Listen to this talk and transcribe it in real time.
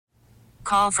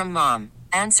Call from mom.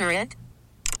 Answer it.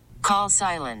 Call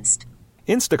silenced.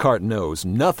 Instacart knows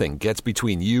nothing gets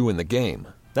between you and the game.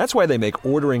 That's why they make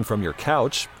ordering from your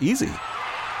couch easy.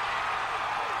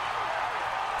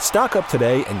 Stock up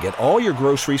today and get all your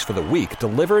groceries for the week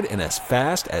delivered in as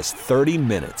fast as 30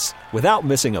 minutes without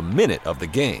missing a minute of the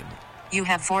game. You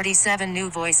have 47 new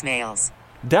voicemails.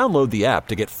 Download the app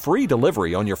to get free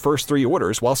delivery on your first 3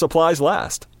 orders while supplies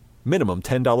last. Minimum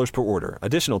 $10 per order.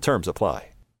 Additional terms apply.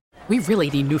 We really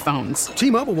need new phones.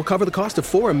 T-Mobile will cover the cost of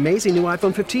 4 amazing new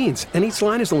iPhone 15s, and each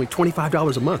line is only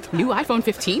 $25 a month. New iPhone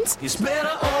 15s? It's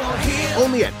better over here.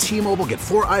 Only at T-Mobile, get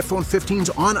 4 iPhone 15s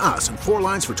on us and 4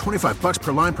 lines for $25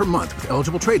 per line per month with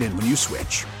eligible trade-in when you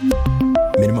switch.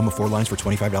 Minimum of 4 lines for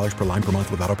 $25 per line per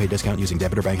month with autopay discount using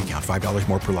debit or bank account. $5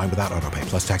 more per line without autopay,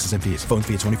 plus taxes and fees. Phone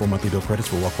fee at 24 monthly bill credits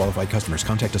for well-qualified customers.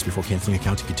 Contact us before canceling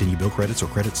account to continue bill credits or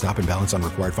credit stop and balance on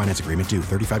required finance agreement due.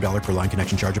 $35 per line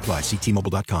connection charge applies. See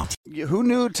T-Mobile.com. Who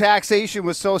knew taxation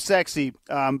was so sexy?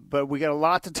 But we got a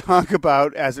lot to talk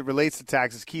about as it relates to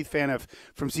taxes. Keith Phaneuf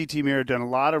from CT Mirror done a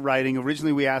lot of writing.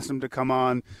 Originally, we asked him to come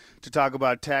on to talk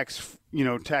about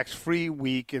tax-free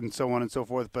week and so on and so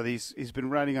forth. But he's been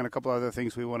writing on a couple other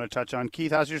things we want to touch on.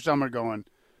 Keith, how's your summer going?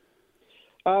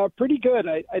 Pretty good.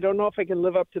 I don't know if I can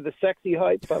live up to the sexy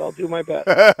hype, but I'll do my best.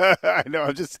 I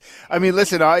know.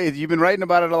 Listen, you've been writing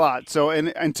about it a lot. So,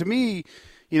 and to me,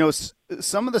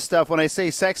 some of the stuff when I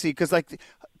say sexy, because like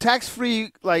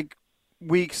tax-free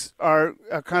weeks are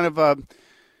kind of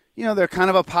they're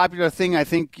kind of a popular thing. I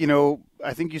think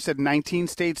you said 19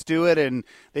 states do it, and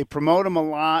they promote them a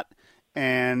lot.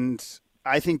 And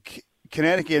I think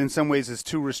Connecticut in some ways is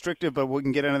too restrictive, but we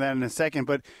can get into that in a second.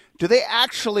 But do they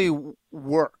actually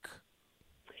work?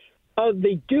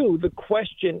 They do. The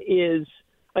question is,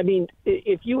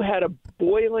 if you had a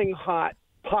boiling hot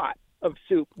pot of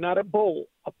soup, not a bowl,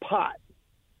 a pot,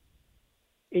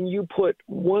 and you put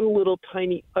one little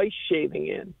tiny ice shaving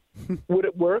in, would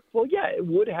it work? Well, yeah, it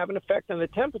would have an effect on the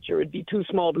temperature. It'd be too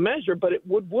small to measure, but it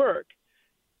would work.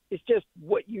 It's just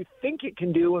what you think it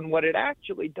can do and what it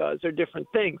actually does are different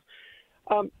things.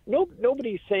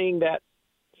 Nobody's saying that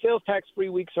sales tax-free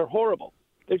weeks are horrible.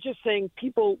 They're just saying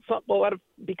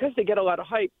because they get a lot of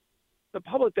hype, the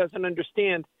public doesn't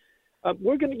understand.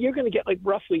 You're going to get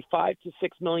roughly $5 to $6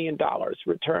 million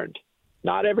returned.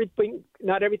 Not everything,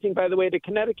 by the way, to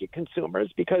Connecticut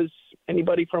consumers, because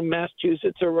anybody from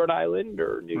Massachusetts or Rhode Island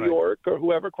or New York or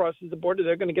whoever crosses the border,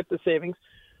 they're going to get the savings.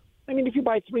 If you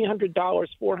buy $300,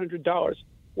 $400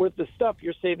 worth of stuff,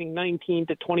 you're saving $19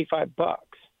 to $25.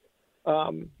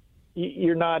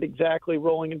 You're not exactly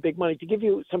rolling in big money. To give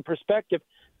you some perspective,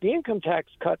 the income tax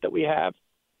cut that we have,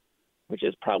 which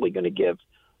is probably going to give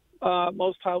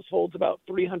most households about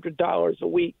 $300 a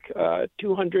week,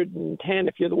 $210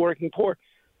 if you're the working poor.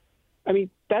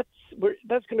 That's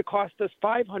going to cost us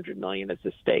 $500 million as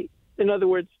a state. In other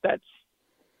words, that's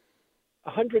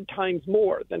 100 times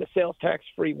more than a sales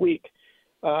tax-free week.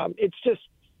 It's just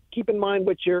keep in mind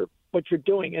what you're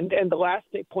doing. And the last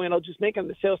point I'll just make on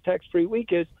the sales tax-free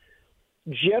week is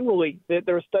generally there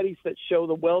are studies that show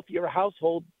the wealthier a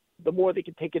household, the more they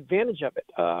can take advantage of it.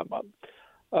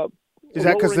 Is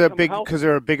that because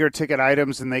there are bigger ticket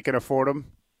items and they can afford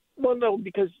them? Well, no,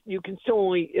 because you can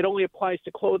it only applies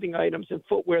to clothing items and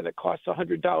footwear that costs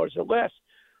 $100 or less.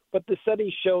 But the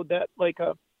studies showed that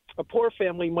a poor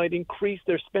family might increase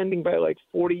their spending by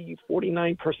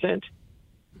 49%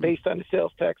 based on a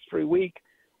sales tax-free week.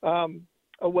 A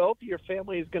wealthier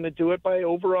family is going to do it by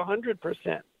over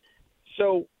 100%.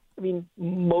 So,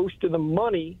 most of the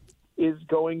money is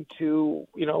going to,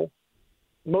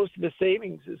 most of the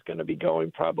savings is going to be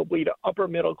going probably to upper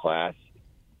middle class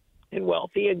and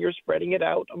wealthy, and you're spreading it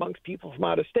out amongst people from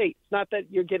out of state. It's not that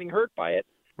you're getting hurt by it.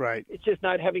 Right. It's just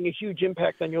not having a huge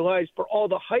impact on your lives for all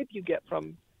the hype you get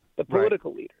from the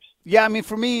political leaders. Yeah,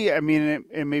 for me,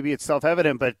 and maybe it's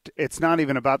self-evident, but it's not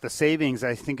even about the savings.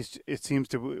 I think it seems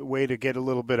to be a way to get a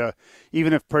little bit of,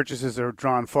 even if purchases are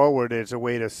drawn forward, it's a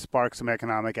way to spark some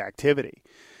economic activity.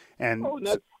 And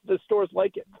the stores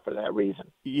like it for that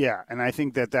reason. Yeah, and I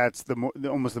think that's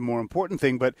almost the more important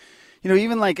thing. But,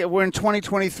 even we're in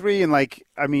 2023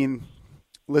 and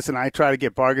listen, I try to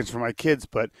get bargains for my kids,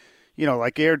 but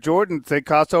Air Jordans, they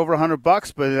cost over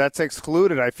 $100, but that's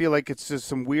excluded. I feel like it's just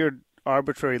some weird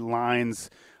arbitrary lines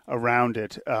around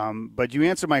it. But you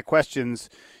answer my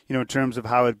questions, in terms of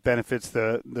how it benefits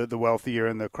the wealthier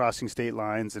and the crossing state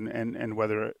lines and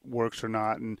whether it works or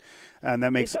not. And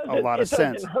that makes a lot of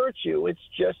sense. It doesn't hurt you. It's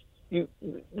just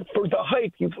for the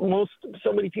hype.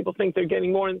 So many people think they're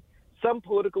getting more. And some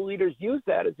political leaders use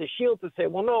that as a shield to say,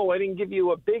 well, no, I didn't give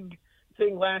you a big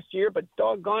thing last year, but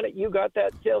doggone it, you got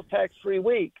that sales tax-free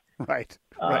week. Right.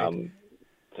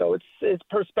 So it's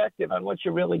perspective on what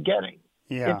you're really getting.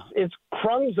 Yeah. It's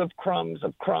crumbs of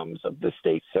the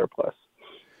state surplus.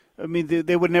 I mean,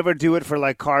 they would never do it for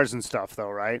like cars and stuff, though,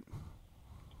 right?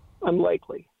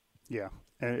 Unlikely. Yeah,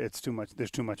 it's too much. There's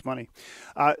too much money.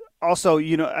 Also,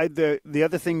 the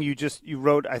other thing you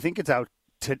wrote, I think it's out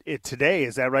today.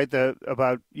 Is that right?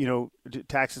 About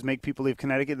taxes make people leave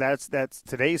Connecticut. That's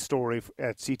today's story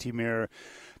at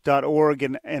ctmirror.org,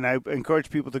 and I encourage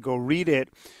people to go read it.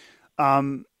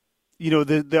 The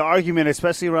argument,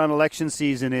 especially around election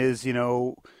season, is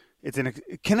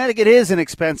Connecticut is an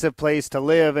expensive place to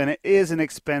live, and it is an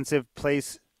expensive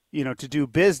place to do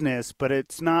business, but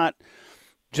it's not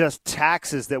just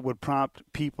taxes that would prompt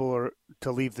people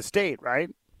to leave the state, right?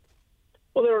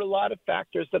 Well, there are a lot of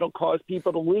factors that will cause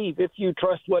people to leave. If you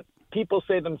trust what people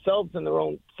say themselves in their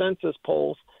own census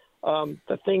polls,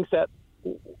 the things that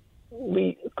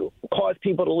cause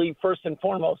people to leave first and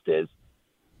foremost is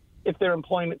if their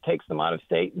employment takes them out of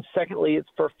state, and secondly, it's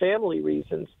for family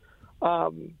reasons.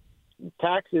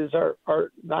 Taxes are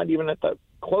not even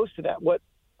close to that. What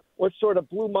sort of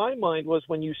blew my mind was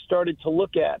when you started to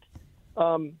look at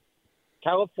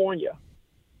California,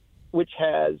 which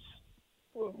has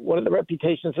one of the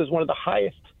reputations as one of the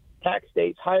highest tax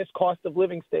states, highest cost of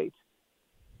living states,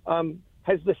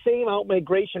 has the same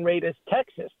out-migration rate as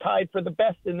Texas, tied for the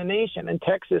best in the nation. And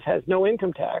Texas has no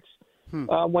income tax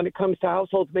when it comes to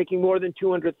households making more than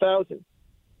 $200,000.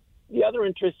 The other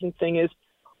interesting thing is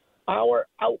our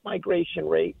out-migration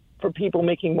rate for people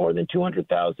making more than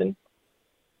 $200,000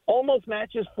 almost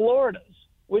matches Florida's,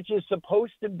 which is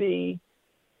supposed to be,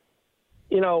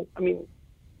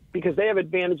 because they have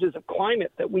advantages of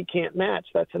climate that we can't match.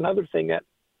 That's another thing that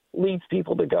leads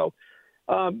people to go.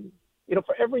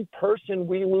 For every person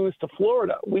we lose to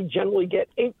Florida, we generally get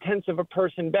 0.8 of a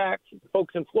person back,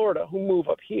 folks in Florida who move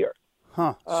up here.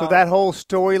 Huh. So that whole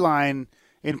storyline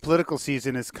in political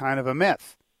season is kind of a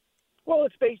myth. Well,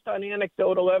 it's based on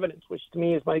anecdotal evidence, which to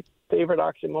me is my favorite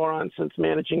oxymoron since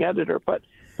managing editor. But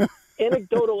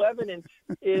anecdotal evidence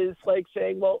is like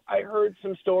saying, well, I heard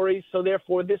some stories, so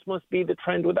therefore this must be the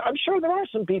trend. I'm sure there are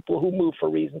some people who move for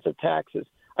reasons of taxes.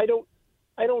 I don't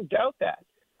doubt that.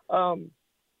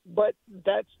 But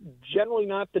that's generally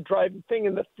not the driving thing.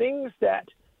 And the things that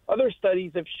other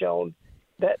studies have shown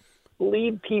that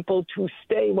lead people to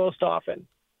stay most often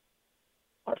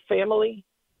are family,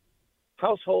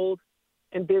 household,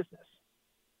 and business.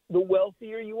 The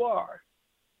wealthier you are,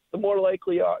 the more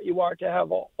likely you are to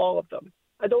have all of them.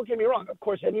 Don't get me wrong. Of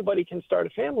course, anybody can start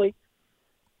a family.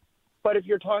 But if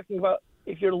you're talking about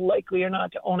if you're likely or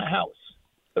not to own a house,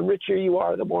 the richer you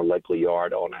are, the more likely you are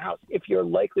to own a house. If you're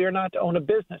likely or not to own a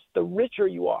business, the richer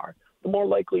you are, the more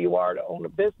likely you are to own a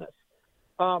business.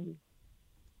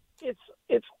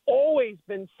 It's always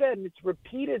been said, and it's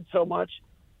repeated so much,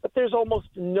 but there's almost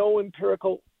no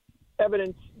empirical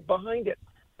evidence behind it.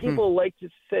 People like to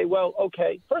say, well,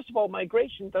 okay, first of all,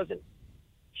 migration doesn't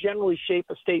generally shape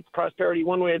a state's prosperity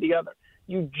one way or the other.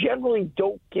 You generally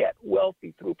don't get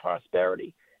wealthy through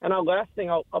prosperity. And our last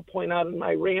thing I'll point out in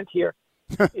my rant here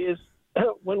is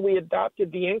when we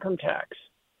adopted the income tax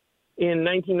in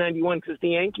 1991, because the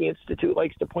Yankee Institute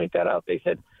likes to point that out, they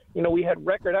said, we had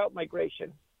record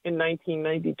out-migration in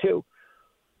 1992.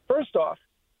 First off,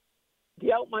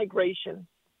 the out-migration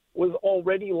was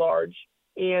already large,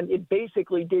 and it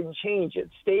basically didn't change. It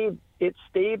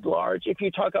stayed large. If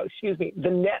you talk the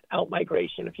net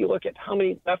out-migration, if you look at how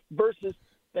many left versus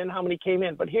then how many came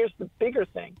in. But here's the bigger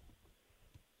thing.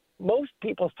 Most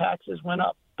people's taxes went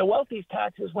up. The wealthy's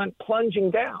taxes went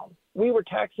plunging down. We were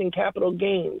taxing capital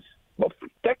gains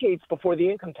decades before the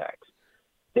income tax.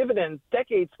 Dividends,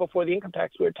 decades before the income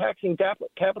tax, we were taxing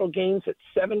capital gains at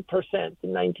 7% in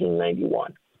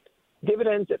 1991.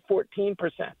 Dividends at 14%.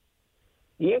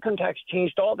 The income tax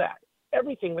changed all that.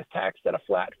 Everything was taxed at a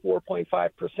flat 4.5%.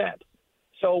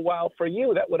 So while for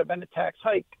you that would have been a tax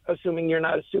hike, assuming you're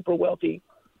not a super wealthy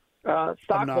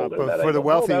stockholder. No, but for the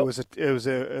wealthy, it was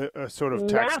a sort of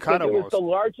tax massive. cut almost. It was the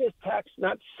largest tax,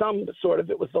 not some sort of,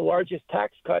 it was the largest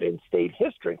tax cut in state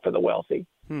history for the wealthy.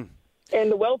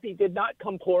 And the wealthy did not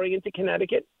come pouring into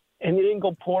Connecticut, and they didn't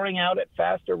go pouring out at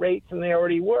faster rates than they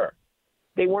already were.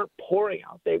 They weren't pouring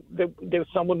out.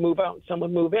 Some would move out and some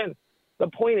would move in. The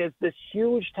point is, this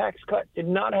huge tax cut did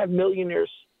not have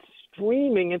millionaires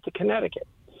streaming into Connecticut.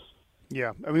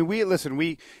 Yeah, I mean, we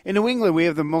in New England, we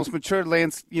have the most mature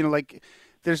lands. Like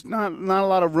there's not a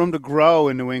lot of room to grow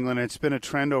in New England. It's been a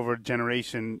trend over a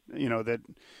generation, that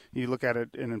you look at it,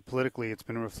 and politically it's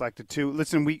been reflected too.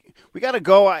 Listen, we got to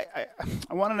go. I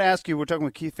wanted to ask you, we're talking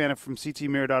with Keith Phaneuf from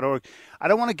ctmirror.org. I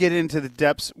don't want to get into the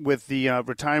depths with the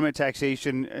retirement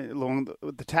taxation along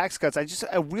the tax cuts.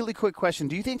 A really quick question.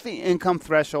 Do you think the income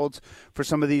thresholds for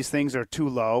some of these things are too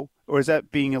low, or is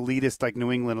that being elitist, like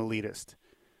New England elitist?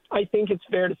 I think it's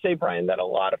fair to say, Brian, that a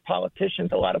lot of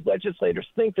politicians, a lot of legislators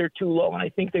think they're too low, and I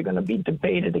think they're going to be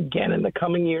debated again in the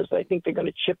coming years. I think they're going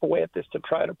to chip away at this to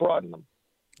try to broaden them.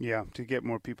 Yeah, to get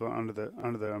more people under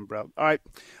the umbrella. All right,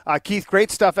 Keith,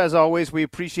 great stuff as always. We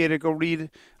appreciate it. Go read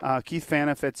Keith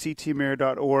Phaneuf at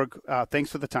ctmirror.org. Thanks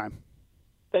for the time.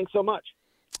 Thanks so much.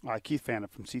 Keith Phaneuf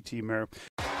from CT Mirror.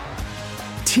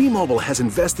 T-Mobile has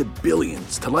invested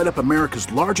billions to light up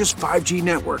America's largest 5G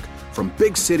network, from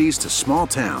big cities to small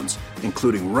towns,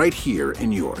 including right here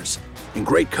in yours. And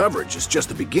great coverage is just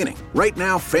the beginning. Right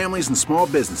now, families and small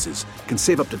businesses can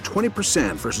save up to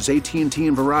 20% versus AT&T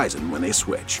and Verizon when they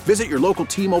switch. Visit your local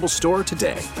T-Mobile store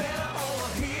today.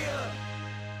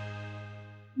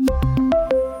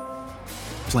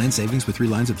 Plan savings with 3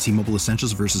 lines of T-Mobile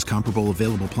Essentials versus comparable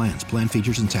available plans. Plan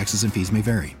features and taxes and fees may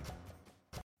vary.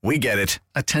 We get it.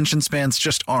 Attention spans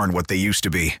just aren't what they used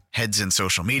to be. Heads in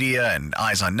social media and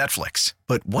eyes on Netflix.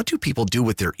 But what do people do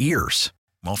with their ears?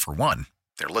 Well, for one,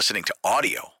 they're listening to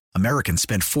audio. Americans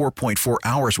spend 4.4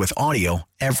 hours with audio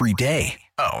every day.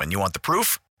 Oh, and you want the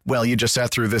proof? Well, you just sat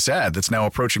through this ad that's now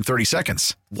approaching 30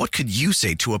 seconds. What could you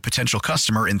say to a potential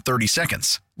customer in 30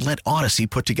 seconds? Let Odyssey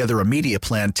put together a media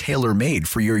plan tailor-made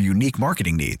for your unique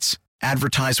marketing needs.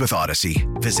 Advertise with Odyssey.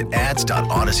 Visit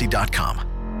ads.odyssey.com.